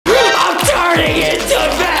turning into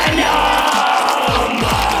Venom!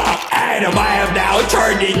 Adam, I have now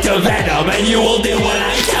turned into Venom, and you will do what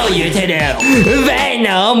I tell you to do.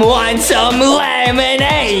 Venom wants some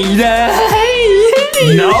lemonade.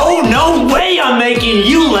 No way I'm making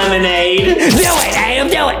you lemonade. Do it, Adam,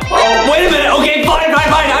 do it. Oh, wait a minute. Okay, fine.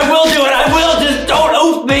 I will do it. I will. Just don't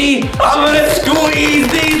oof me. I'm gonna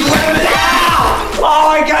squeeze these lemons.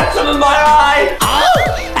 Oh, I got some in my eye. Oh,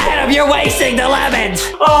 Adam, you're wasting the lemons.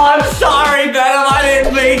 Oh, I'm sorry, Venom. I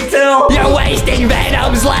didn't mean to. You're wasting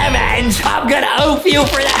Venom's lemons. I'm gonna oof you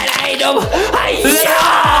for that, Adam.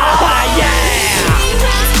 Yeah!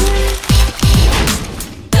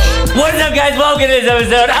 What's up, guys? Welcome to this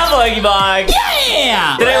episode of LankyBox.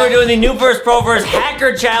 Yeah! Today we're doing the New First Pro vs.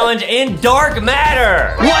 Hacker Challenge in Dark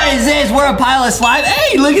Matter. What is this? We're a pile of slime.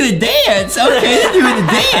 Hey, look at the dance. Okay, they're doing the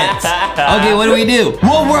dance. Okay, what do we do?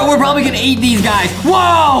 Whoa, we're probably gonna eat these guys.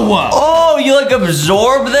 Whoa! Oh, you like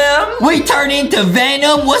absorb them? We turn into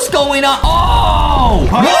Venom. What's going on? Oh!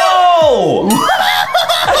 Whoa!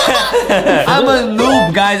 I'm a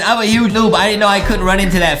noob, guys. I'm a huge noob. I didn't know I couldn't run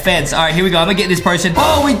into that fence. All right, here we go. I'm gonna get this person.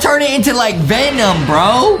 Oh, we turn it into like Venom,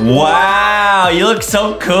 bro. Wow, you look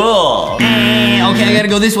so cool. Okay, I gotta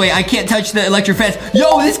go this way. I can't touch the electric fence.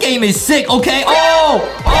 Yo, this game is sick. Okay.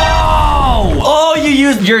 Oh, you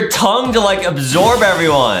used your tongue to like absorb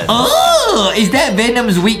everyone. Oh, is that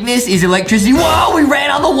Venom's weakness? Is electricity? Whoa, we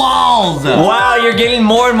ran on the walls. Wow, you're getting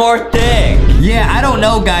more and more thick. Yeah, I don't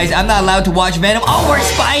know, guys. I'm not allowed to watch Venom. Oh, we're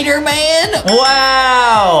Spider-Man.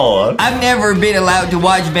 Wow. I've never been allowed to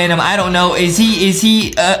watch Venom. I don't know. Is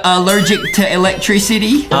he allergic to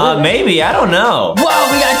electricity? Maybe. I don't know.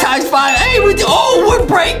 Whoa, we got ×5. Hey, we're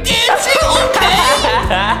breakdancing.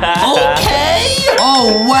 Okay.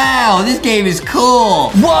 Oh, wow. This game is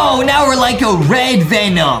cool. Whoa, now we're like a red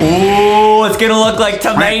Venom. Ooh, it's gonna look like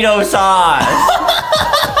tomato sauce.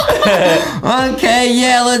 Okay,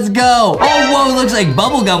 yeah, let's go. Oh, whoa, it looks like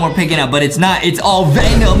bubblegum we're picking up, but it's not. It's all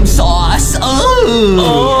Venom sauce.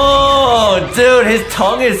 Oh, dude, his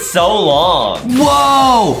tongue is so long.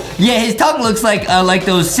 Whoa. Yeah, his tongue looks like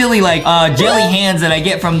those silly, jelly hands that I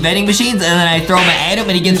get from vending machines, and then I throw them at him,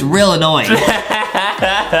 and he gets real annoying.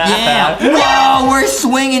 Yeah. Whoa, we're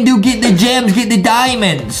swinging, dude. Get the gems, get the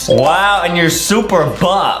diamonds. Wow, and you're super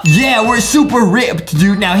buff. Yeah, we're super ripped,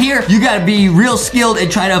 dude. Now here, you gotta be real skilled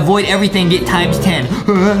and try to avoid everything. Get ×10.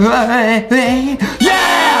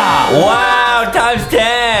 Yeah! Wow,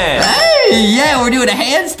 ×10. Hey, yeah, we're doing a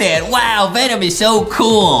handstand. Wow, Venom is so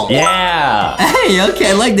cool. Yeah. Hey, okay,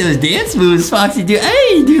 I like those dance moves Foxy do.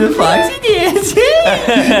 Hey, do the Foxy dance.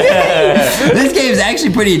 This game is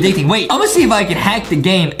actually pretty addicting. Wait, I'm gonna see if I can hack the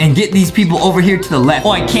game and get these people over here to the left.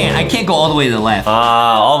 Oh, I can't. I can't go all the way to the left.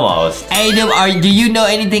 Almost. Adam, do you know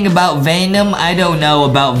anything about Venom? I don't know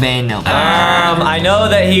about Venom. I know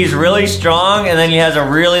that he's really strong and then he has a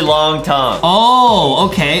really long tongue. Oh,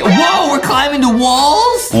 okay. Whoa, we're climbing the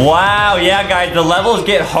walls? Wow, yeah, guys, the levels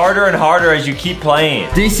get harder and harder as you keep playing.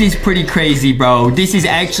 This is pretty crazy, bro. This is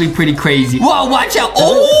actually pretty crazy. Whoa, watch out.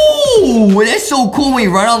 Oh, that's so cool when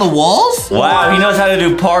you run on the walls. Wow, he knows how to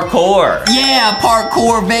do parkour. Yeah,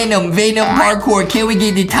 parkour, Venom parkour. Can we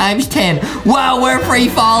get the ×10? Wow, we're free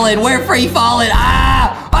falling. We're free falling.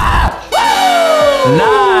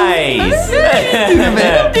 Nice. Do the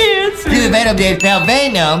Venom dance. Do the Venom dance. Now,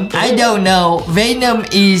 Venom, I don't know. Venom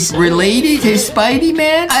is related to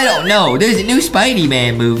Spidey-Man? I don't know. There's a new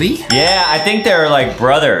Spidey-Man movie. Yeah, I think they're like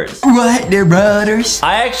brothers. What? They're brothers?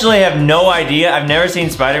 I actually have no idea. I've never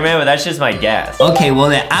seen Spider-Man, but that's just my guess. Okay, well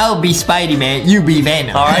then I'll be Spidey-Man. You be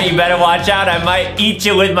Venom. All right, you better watch out. I might eat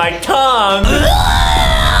you with my tongue.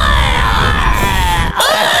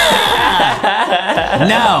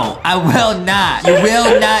 No, I will not. You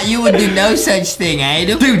will not. You would do no such thing,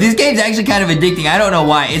 Adam. Dude, this game's actually kind of addicting. I don't know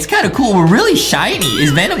why. It's kind of cool. We're really shiny. Is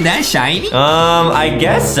Venom that shiny? I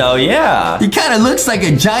guess so, yeah. He kind of looks like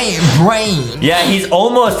a giant brain. Yeah, he's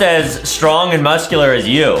almost as strong and muscular as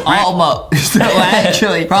you. Almost. So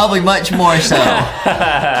actually, probably much more so.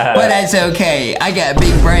 But that's okay. I got a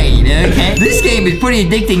big brain, okay? This game is pretty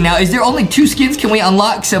addicting now. Is there only 2 skins? Can we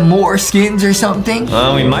unlock some more skins or something?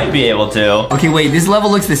 We might be able to. Okay, wait. This level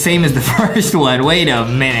looks the same as the first one. Wait a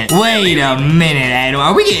minute. Wait a minute, Adam.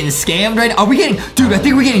 Are we getting scammed right now? Are we getting... Dude, I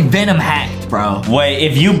think we're getting Venom hacked, bro. Wait,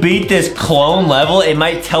 if you beat this clone level, it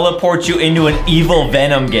might teleport you into an evil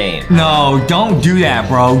Venom game. No, don't do that,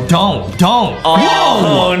 bro. Don't.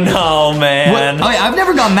 Oh, no, man. What? Okay, I've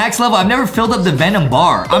never gone max level. I've never filled up the Venom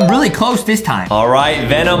bar. I'm really close this time. All right,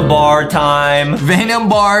 Venom bar time. Venom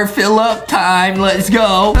bar fill up time. Let's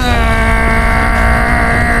go.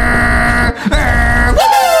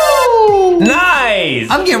 Nice. Nice.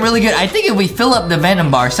 I'm getting really good. I think if we fill up the Venom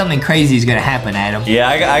bar, something crazy is gonna happen, Adam. Yeah,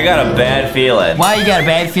 I got a bad feeling. Why you got a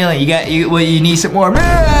bad feeling? You need some more milk?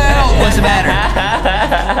 What's the matter?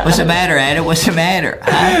 What's the matter, Adam? What's the matter?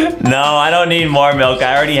 Huh? No, I don't need more milk.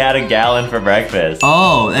 I already had a gallon for breakfast.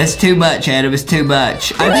 Oh, that's too much, Adam. It's too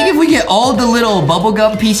much. I think if we get all the little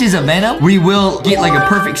bubblegum pieces of Venom, we will get like a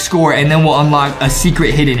perfect score, and then we'll unlock a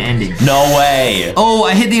secret hidden ending. No way. Oh,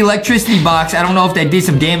 I hit the electricity box. I don't know if that did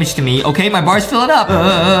some damage to me. Okay, my bar's filling up.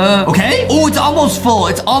 Okay. Oh, it's almost full.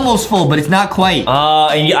 It's almost full, but it's not quite.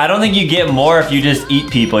 And I don't think you get more if you just eat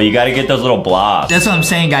people. You got to get those little blobs. That's what I'm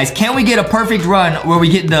saying, guys. Can we get a perfect run where we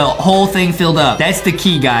get the whole thing filled up? That's the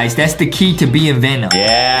key, guys. That's the key to being Venom.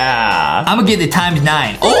 Yeah. I'm gonna get the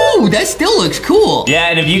 ×9. Oh, that still looks cool. Yeah,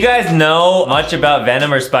 and if you guys know much about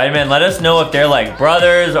Venom or Spider-Man, let us know if they're like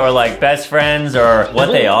brothers or like best friends or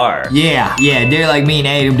what they are. Yeah, they're like me and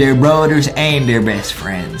Adam. They're brothers and they're best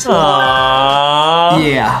friends. Aww.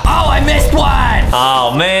 Yeah. Oh, I missed one.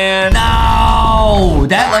 Oh, man. No,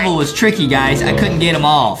 that level was tricky, guys. I couldn't get them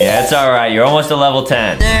all. Yeah, it's all right. You're almost to level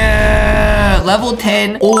 10. Level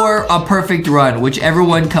 10 or a perfect run, whichever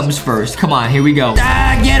one comes first. Come on, here we go.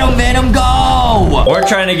 Get him, Venom, go! We're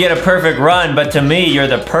trying to get a perfect run, but to me, you're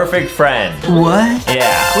the perfect friend. What?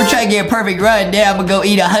 Yeah. We're trying to get a perfect run. Now I'm gonna go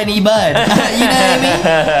eat a honey bun. You know what I mean?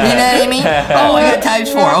 You know what I mean? Oh, I got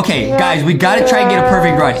 ×4. Okay, guys, we gotta try and get a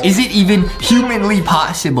perfect run. Is it even humanly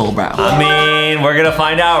possible, bro? I mean, we're gonna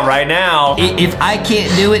find out right now. If I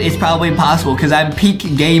can't do it, it's probably impossible because I'm peak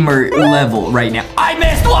gamer level right now. I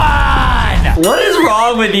missed one! What is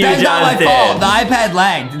wrong with you, That's Jonathan? not my fault. The iPad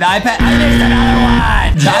lagged. I missed another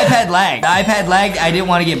one. The iPad lagged. The iPad lagged. I didn't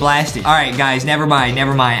want to get blasted. All right, guys, never mind.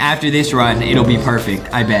 After this run, it'll be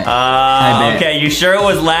perfect. I bet. I bet. Okay, you sure it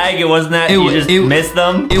was lag? It wasn't that you just missed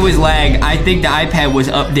them? It was lag. I think the iPad was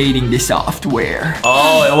updating the software.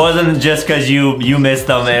 Oh, it wasn't just because you missed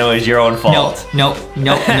them and it was your own fault. No.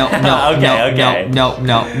 Okay. No.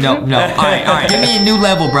 All right. Give me a new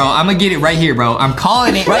level, bro. I'm gonna get it right here, bro. I'm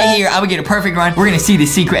calling it right here. I'm gonna get a perfect run. We're gonna see the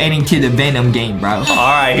secret ending to the Venom game, bro. All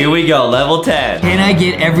right, here we go. Level 10. Can I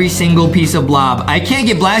get every single piece of blob? I can't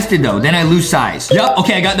get blasted, though. Then I lose size. Yup.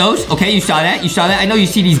 Okay, I got those. Okay, you saw that. I know you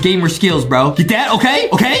see these gamer skills, bro. Get that? Okay.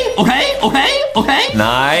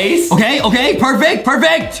 Nice. Okay. Perfect.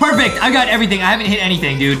 I got everything. I haven't hit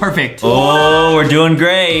anything, dude. Perfect. Oh, we're doing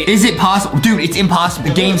great. Is it possible? Dude, it's impossible.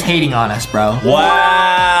 The game's hating on us, bro.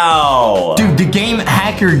 Wow. Dude, the game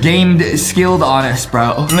hacker gamed skilled on us,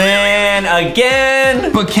 bro. Man,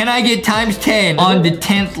 again? But can I get ×10 on the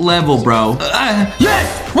 10th level, bro? Yes!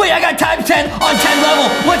 Wait, I got ×10 on 10th level.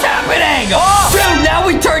 What's happening? Oh! Dude, now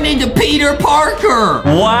we turned into Peter Parker.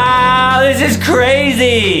 Wow, this is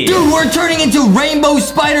crazy. Dude, we're turning into Rainbow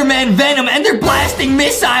Spider-Man Venom, and they're blasting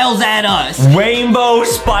missiles at us. Rainbow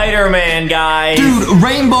Spider-Man, guys. Dude,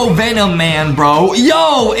 Rainbow Venom Man, bro.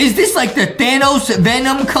 Yo, is this like the Thanos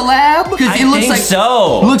Venom collab? Because it looks like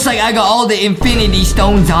so. Looks like I got all the Infinity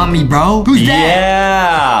Stones on me, bro. Who's that?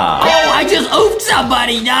 Yeah. Oh, I just oofed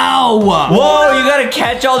somebody. No. Whoa, you gotta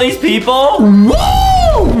catch all these people?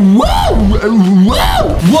 Whoa,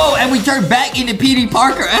 and we turned back into Peter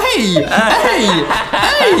Parker. Hey,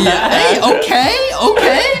 okay.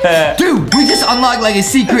 Dude, we just unlocked like a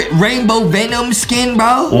secret Rainbow Venom skin,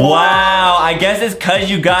 bro. Wow, I guess it's because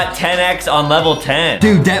you got 10x on level 10.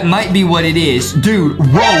 Dude, that might be what it is. Dude,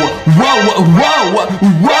 whoa.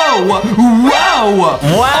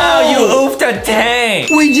 Wow, you oofed a tank.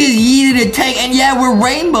 We just yeeted a tank, and yeah, we're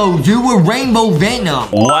Rainbow, dude. We're Rainbow Venom.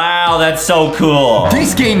 Wow, that's so cool.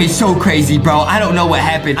 This game is so crazy, bro. I don't know what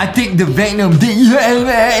happened. I think the Venom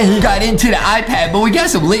got into the iPad, but we got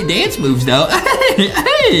some lit dance moves, though.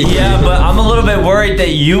 Yeah, but I'm a little bit worried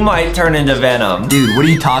that you might turn into Venom. Dude, what are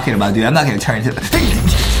you talking about, dude? I'm not gonna turn into...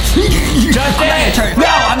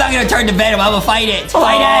 I'm not gonna turn to Venom. I'm gonna fight it.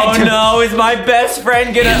 Oh no, is my best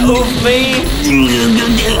friend gonna oof me?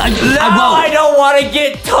 I don't want to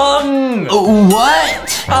get tongue.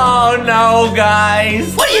 What? Oh no,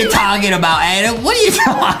 guys. What are you talking about, Adam? What are you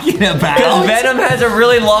talking about? Because Venom has a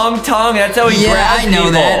really long tongue. That's how he grabs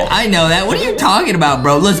people. I know that. What are you talking about,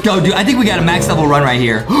 bro? Let's go, dude. I think we got a max level run right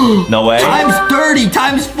here. No way. ×30,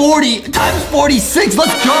 ×40, ×46.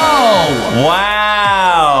 Let's go.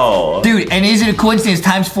 Wow. Dude, and is it a coincidence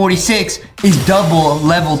 ×46 is double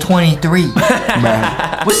level 23.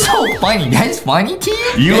 What's so funny? That's funny to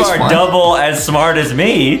you? You That's are funny. double as smart as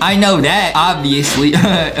me. I know that, obviously.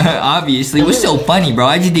 Obviously. What's so funny, bro?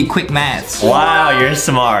 I just did quick maths. Wow, you're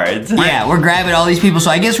smart. Yeah, we're grabbing all these people, so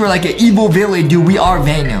I guess we're like an evil villain, dude. We are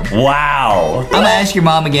Venom. Wow. I'm gonna ask your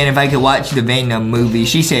mom again if I could watch the Venom movie.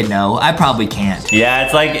 She said no. I probably can't. Yeah,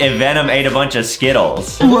 it's like if Venom ate a bunch of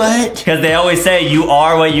Skittles. What? Because they always say you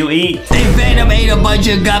are what you eat. If Venom ate a bunch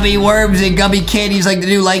of gummy worms and gummy candies like the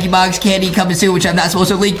new LankyBox candy coming soon, which I'm not supposed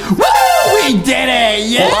to leak. Woo! We did it!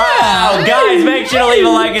 Yeah! Wow, guys, make sure to leave a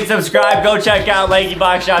like and subscribe. Go check out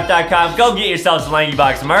LankyBoxShop.com. Go get yourself some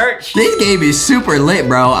LankyBox merch. This game is super lit,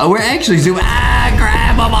 bro. We're actually zooming.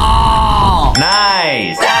 Grab them all!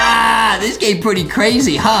 Nice. This game pretty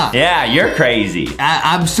crazy, huh? Yeah, you're crazy.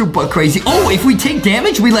 I'm super crazy. Oh, if we take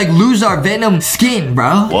damage, we like lose our Venom skin,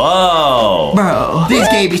 bro. Whoa. Bro, this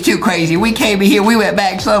game is too crazy. We came in here, we went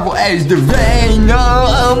max level as the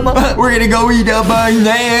Venom. We're gonna go eat a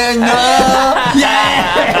banana.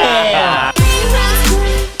 Yeah!